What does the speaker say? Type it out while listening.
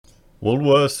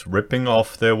Woolworths ripping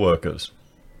off their workers.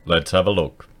 Let's have a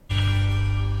look.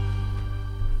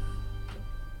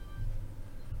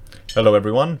 Hello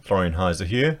everyone, Florian Heiser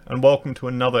here, and welcome to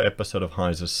another episode of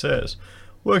Heiser Says.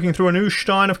 Working through a new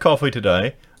stein of coffee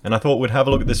today, and I thought we'd have a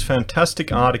look at this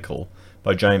fantastic article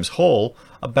by James Hall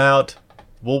about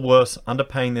Woolworths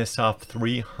underpaying their staff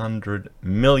 $300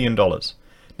 million.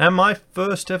 Now, my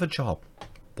first ever job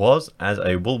was as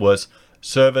a Woolworths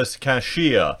service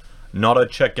cashier, not a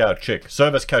checkout chick,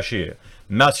 service cashier.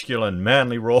 Masculine,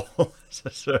 manly role as a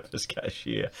service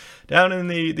cashier. Down in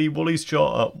the Woolies at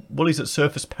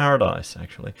Surfers Paradise,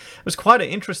 actually. It was quite an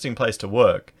interesting place to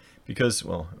work because,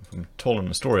 well, if I'm telling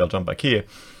the story, I'll jump back here.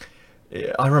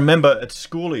 I remember at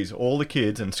Schoolies, all the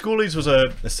kids, and Schoolies was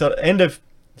a end of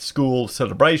school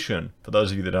celebration, for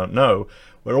those of you that don't know,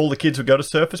 where all the kids would go to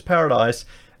Surfers Paradise,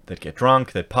 they'd get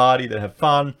drunk, they'd party, they'd have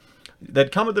fun.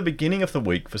 They'd come at the beginning of the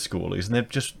week for Schoolies, and they'd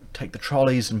just take the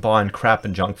trolleys and buying crap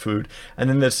and junk food, and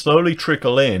then they'd slowly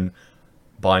trickle in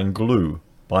buying glue,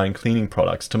 buying cleaning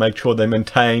products to make sure they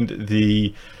maintained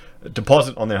the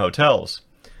deposit on their hotels.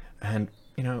 And,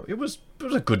 you know, it was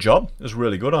a good job. It was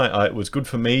really good. It was good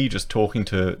for me just talking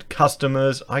to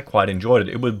customers. I quite enjoyed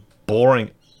it. It was boring,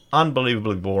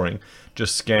 unbelievably boring,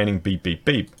 just scanning beep, beep,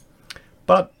 beep.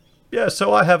 But, yeah,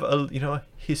 so I have a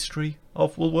history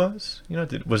of Woolworths,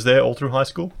 was there all through high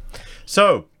school.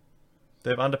 So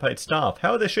they've underpaid staff.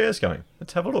 How are their shares going?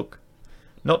 Let's have a look.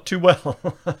 Not too well.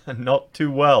 Not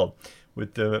too well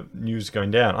with the news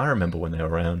going down. I remember when they were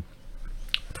around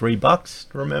 $3.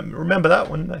 Remember that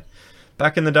one?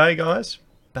 Back in the day, guys.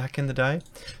 Back in the day.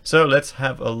 So let's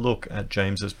have a look at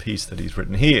James's piece that he's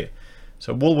written here.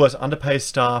 So Woolworths underpays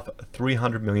staff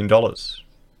 $300 million.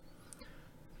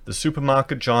 The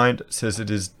supermarket giant says it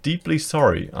is deeply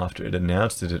sorry after it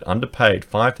announced that it underpaid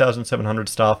 5,700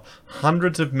 staff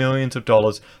hundreds of millions of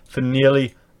dollars for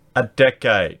nearly a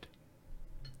decade.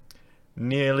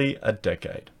 Nearly a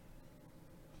decade.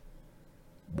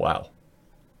 Wow.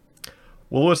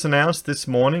 Woolworths announced this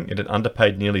morning it had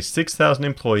underpaid nearly 6,000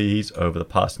 employees over the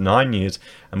past 9 years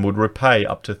and would repay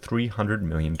up to $300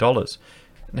 million.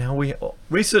 Now,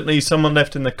 recently someone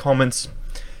left in the comments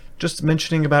just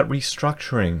mentioning about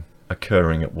restructuring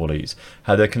occurring at Woolies,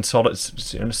 how they're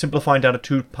simplifying down to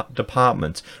 2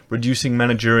 departments, reducing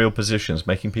managerial positions,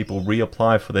 making people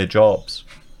reapply for their jobs.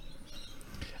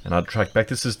 And I'd track back,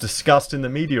 this was discussed in the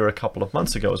media a couple of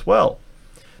months ago as well.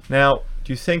 Now,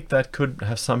 do you think that could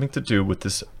have something to do with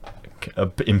this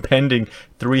impending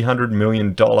 $300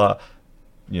 million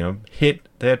hit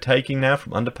they're taking now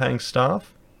from underpaying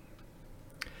staff?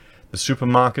 The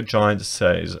supermarket giant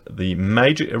says the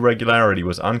major irregularity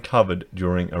was uncovered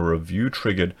during a review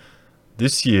triggered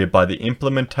this year by the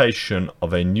implementation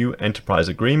of a new enterprise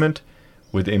agreement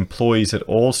with employees at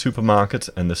all supermarkets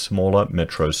and the smaller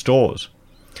metro stores.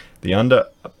 The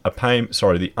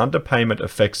underpayment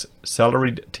affects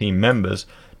salaried team members,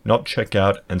 not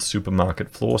checkout and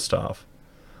supermarket floor staff.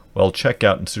 Well,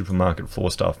 checkout and supermarket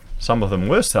floor staff, some of them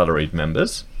were salaried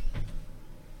members.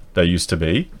 They used to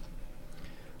be.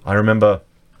 I remember,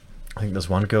 I think there's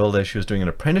one girl there, she was doing an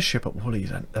apprenticeship at Woolies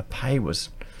and the pay was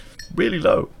really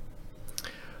low.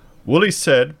 Woolies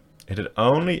said it had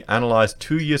only analysed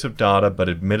 2 years of data but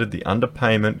admitted the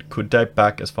underpayment could date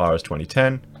back as far as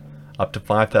 2010. Up to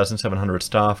 5,700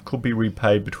 staff could be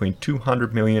repaid between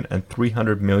 $200 million and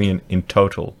 $300 million in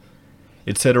total.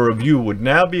 It said a review would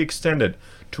now be extended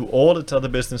to all its other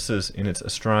businesses in its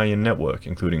Australian network,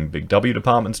 including Big W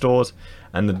department stores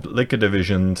and the liquor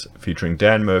divisions featuring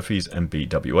Dan Murphy's and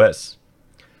BWS.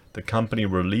 The company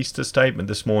released a statement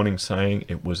this morning saying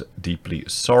it was deeply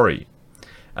sorry.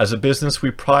 As a business,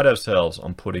 we pride ourselves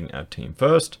on putting our team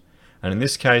first, and in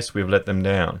this case, we have let them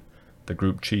down, the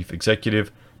group chief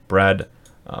executive, Brad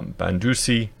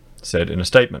Banducci, said in a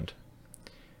statement.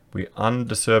 We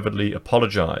unreservedly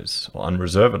apologize.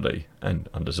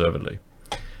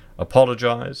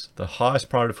 Apologize. The highest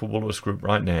priority for Woolworths Group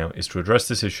right now is to address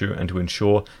this issue and to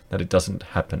ensure that it doesn't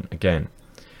happen again.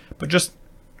 But just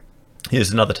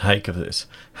here's another take of this.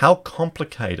 How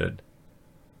complicated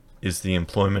is the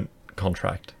employment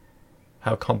contract?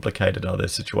 How complicated are their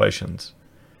situations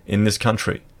in this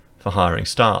country for hiring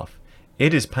staff?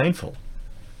 It is painful.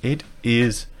 It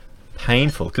is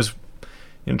painful because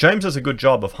James does a good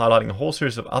job of highlighting a whole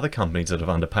series of other companies that have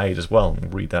underpaid as well.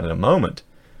 We'll read that in a moment.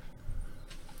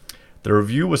 The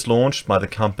review was launched by the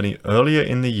company earlier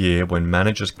in the year when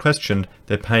managers questioned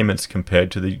their payments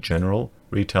compared to the General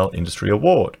Retail Industry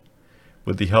Award.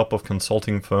 With the help of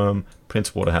consulting firm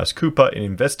PricewaterhouseCoopers, it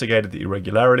investigated the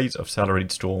irregularities of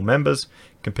salaried store members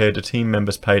compared to team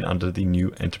members paid under the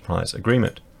new enterprise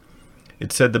agreement.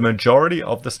 It said the majority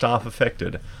of the staff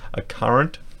affected are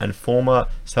current and former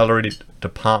salaried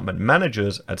department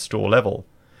managers at store level,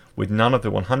 with none of the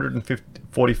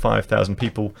 145,000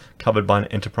 people covered by an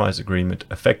enterprise agreement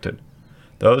affected.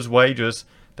 Those wages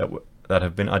that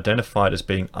have been identified as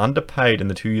being underpaid in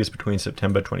the 2 years between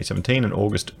September 2017 and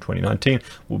August 2019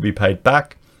 will be paid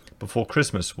back before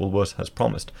Christmas, Woolworths has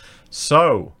promised.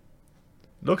 So,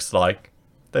 looks like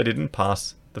they didn't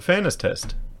pass the fairness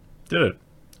test, did it?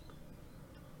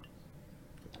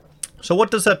 So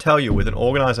what does that tell you with an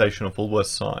organisation of Woolworths'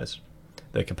 size?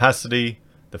 Their capacity,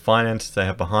 the finance they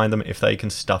have behind them, if they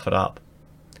can stuff it up.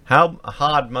 How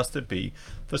hard must it be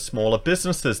for smaller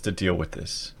businesses to deal with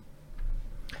this?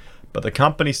 But the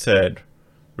company said,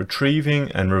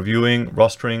 retrieving and reviewing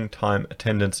rostering, time,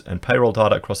 attendance, and payroll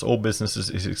data across all businesses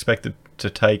is expected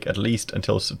to take at least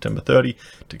until September 30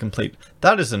 to complete.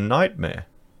 That is a nightmare.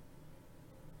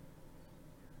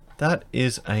 That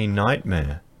is a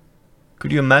nightmare.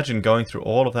 Could you imagine going through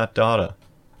all of that data?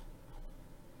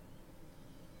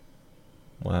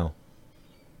 Wow.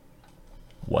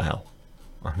 Wow.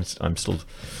 I'm still...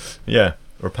 Yeah.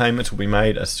 Repayments will be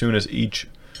made as soon as each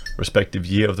respective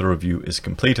year of the review is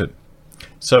completed.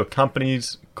 So,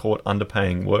 companies caught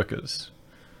underpaying workers.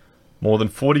 More than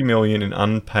 40 million in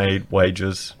unpaid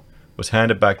wages was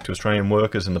handed back to Australian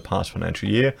workers in the past financial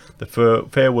year. The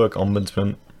Fair Work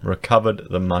Ombudsman recovered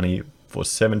the money for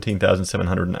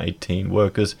 17,718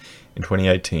 workers in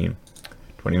 2018.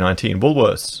 2019,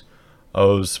 Woolworths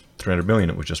owes 300 million,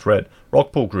 it was just read.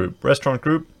 Rockpool Group, restaurant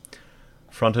group,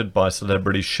 fronted by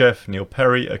celebrity chef Neil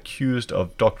Perry, accused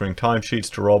of doctoring timesheets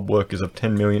to rob workers of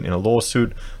 10 million in a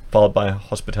lawsuit filed by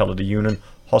hospitality union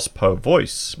Hospo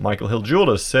Voice. Michael Hill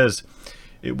Jewelers says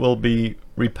it will be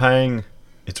repaying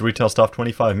its retail staff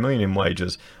 25 million in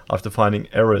wages after finding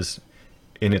errors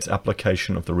in its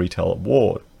application of the retail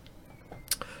award.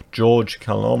 George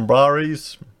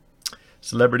Calombrari's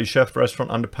celebrity chef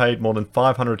restaurant underpaid more than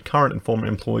 500 current and former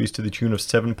employees to the tune of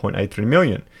 7.83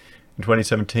 million. In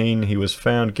 2017, he was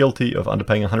found guilty of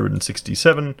underpaying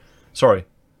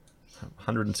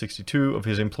 162 of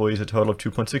his employees, a total of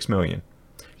 2.6 million.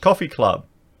 Coffee Club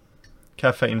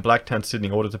Cafe in Blacktown,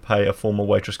 Sydney, ordered to pay a former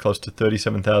waitress close to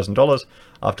 $37,000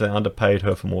 after they underpaid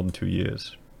her for more than 2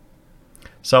 years.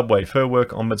 Subway Fair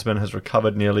Work Ombudsman has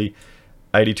recovered nearly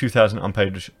 82,000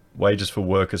 unpaid wages for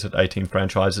workers at 18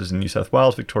 franchises in New South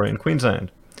Wales, Victoria and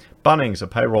Queensland. Bunnings, a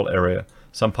payroll area,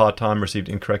 some part-time received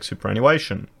incorrect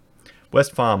superannuation.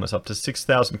 Wesfarmers, up to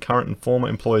 6,000 current and former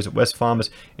employees at Wesfarmers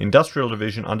Industrial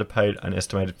Division underpaid an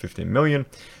estimated 15 million.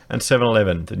 And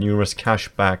 7-Eleven, the numerous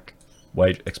cashback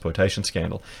wage exploitation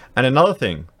scandal. And another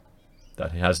thing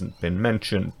that hasn't been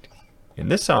mentioned in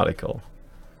this article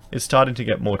is starting to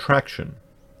get more traction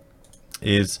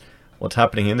is what's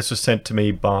happening here. And this was sent to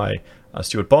me by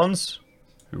Stuart Bonds,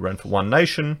 who ran for One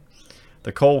Nation.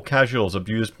 The coal casuals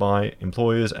abused by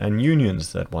employers and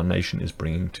unions that One Nation is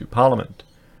bringing to Parliament.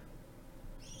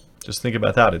 Just think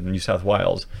about that in New South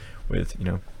Wales with,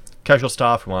 casual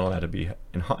staff who aren't allowed to be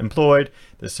employed.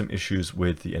 There's some issues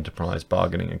with the enterprise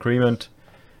bargaining agreement,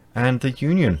 and the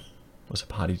union was a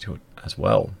party to it as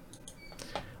well.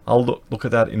 I'll look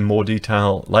at that in more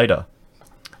detail later,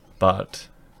 but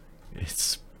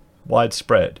it's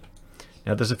widespread.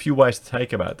 Now, there's a few ways to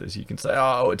take about this. You can say,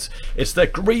 oh, it's the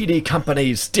greedy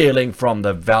companies stealing from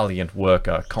the valiant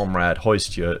worker. Comrade,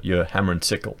 hoist your hammer and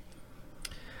sickle.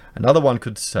 Another one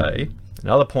could say,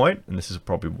 another point, and this is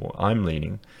probably where I'm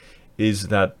leaning, is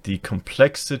that the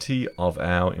complexity of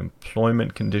our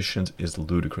employment conditions is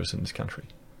ludicrous in this country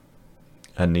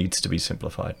and needs to be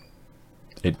simplified.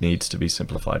 It needs to be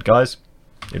simplified, guys.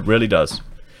 It really does.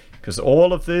 Because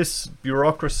all of this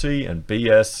bureaucracy and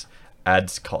BS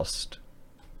adds cost.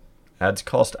 Adds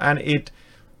cost, and it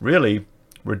really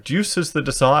reduces the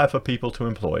desire for people to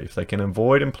employ. If they can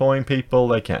avoid employing people,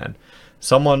 they can.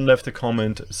 Someone left a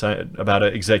comment about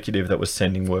an executive that was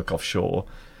sending work offshore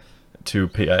to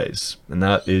PAs, and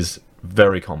that is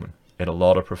very common in a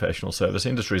lot of professional service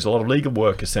industries. A lot of legal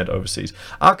work is sent overseas.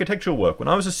 Architectural work. When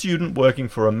I was a student working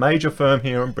for a major firm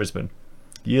here in Brisbane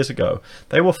years ago,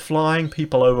 they were flying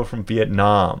people over from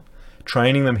Vietnam,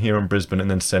 training them here in Brisbane, and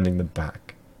then sending them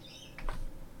back.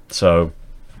 So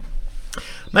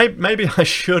maybe I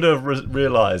should have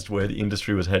realized where the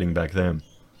industry was heading back then.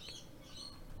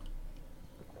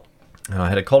 I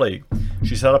had a colleague.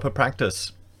 She set up a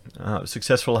practice,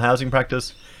 successful housing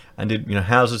practice, and did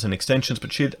houses and extensions,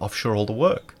 but she'd offshore all the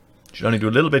work. She'd only do a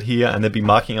little bit here, and they'd be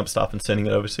marking up stuff and sending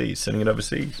it overseas.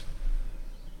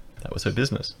 That was her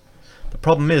business. The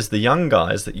problem is the young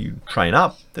guys that you train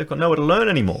up, they've got nowhere to learn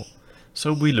anymore.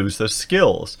 So we lose those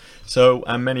skills. So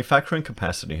our manufacturing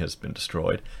capacity has been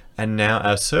destroyed, and now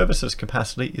our services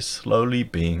capacity is slowly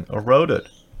being eroded.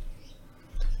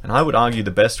 And I would argue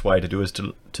the best way to do is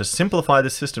to simplify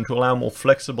the system to allow more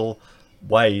flexible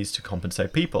ways to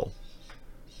compensate people.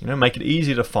 Make it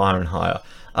easier to fire and hire.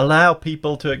 Allow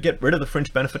people to get rid of the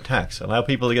fringe benefit tax. Allow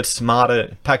people to get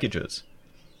smarter packages.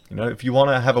 If you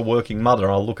want to have a working mother,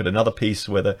 I'll look at another piece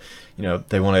where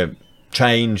they want to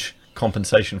change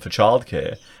compensation for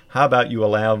childcare. How about you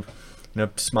allow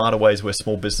smarter ways where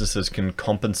small businesses can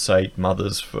compensate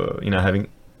mothers for having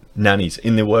nannies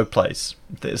in their workplace?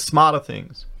 There's smarter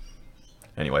things.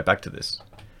 Anyway, back to this.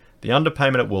 The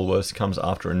underpayment at Woolworths comes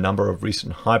after a number of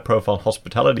recent high-profile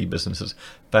hospitality businesses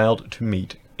failed to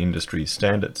meet industry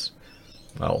standards.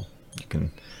 Well,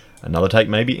 another take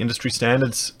maybe industry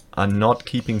standards are not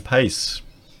keeping pace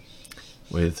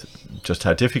with just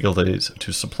how difficult it is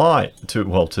to survive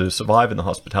in the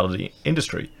hospitality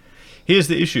industry. Here's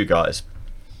the issue, guys.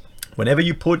 Whenever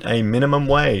you put a minimum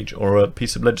wage or a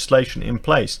piece of legislation in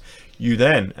place, you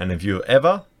then, and if you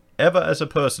ever as a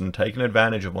person taken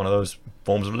advantage of one of those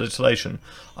forms of legislation,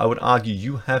 I would argue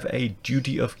you have a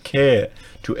duty of care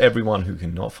to everyone who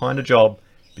cannot find a job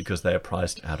because they are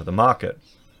priced out of the market,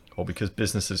 or because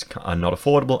businesses are not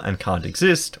affordable and can't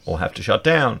exist or have to shut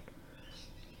down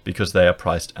because they are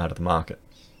priced out of the market.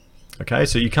 Okay,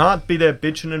 so you can't be there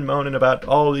bitching and moaning about,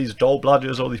 these dole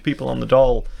bludgers, all these people on the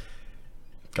dole.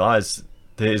 Guys,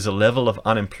 there is a level of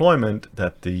unemployment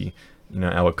that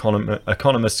our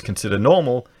economists consider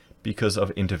normal because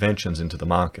of interventions into the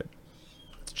market.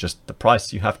 It's just the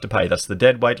price you have to pay. That's the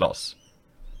dead weight loss.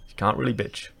 You can't really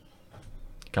bitch.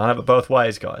 You can't have it both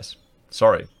ways, guys.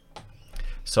 Sorry.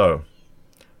 So,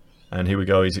 and here we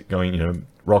go. He's going,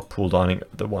 Rockpool Dining,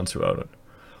 the ones who own it.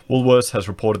 Woolworths has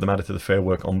reported the matter to the Fair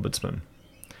Work Ombudsman.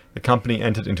 The company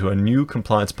entered into a new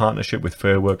compliance partnership with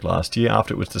Fair Work last year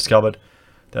after it was discovered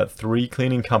that 3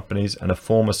 cleaning companies and a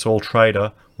former sole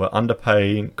trader were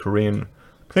underpaying Korean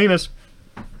cleaners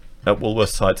at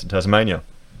Woolworths sites in Tasmania.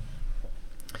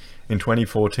 In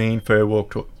 2014, Fair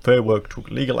Work took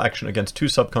legal action against 2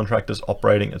 subcontractors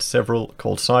operating at several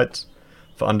called sites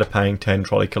for underpaying 10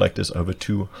 trolley collectors over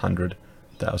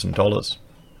 $200,000.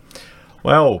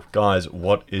 Well, guys,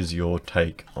 what is your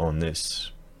take on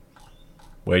this?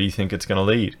 Where do you think it's going to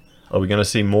lead? Are we going to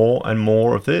see more and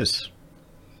more of this?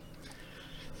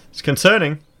 It's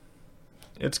concerning.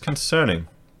 It's concerning.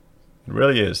 It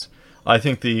really is. I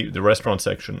think the restaurant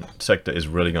sector is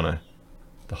really going to,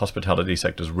 the hospitality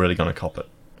sector is really going to cop it.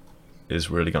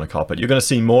 You're going to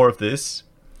see more of this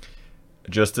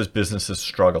just as businesses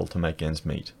struggle to make ends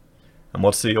meet. And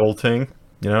what's the old thing?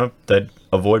 They'd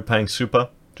avoid paying super,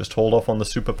 just hold off on the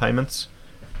super payments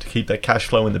to keep that cash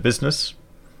flow in the business.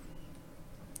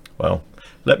 Well,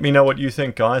 let me know what you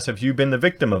think, guys. Have you been the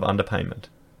victim of underpayment?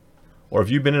 Or have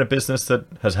you been in a business that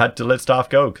has had to let staff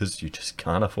go because you just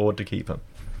can't afford to keep them?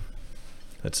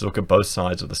 Let's look at both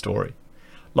sides of the story.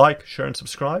 Like, share, and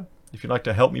subscribe. If you'd like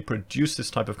to help me produce this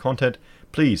type of content,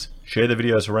 please share the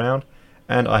videos around.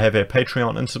 And I have a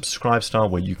Patreon and Subscribe style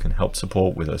where you can help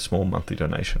support with a small monthly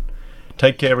donation.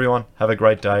 Take care, everyone. Have a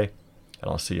great day, and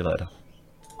I'll see you later.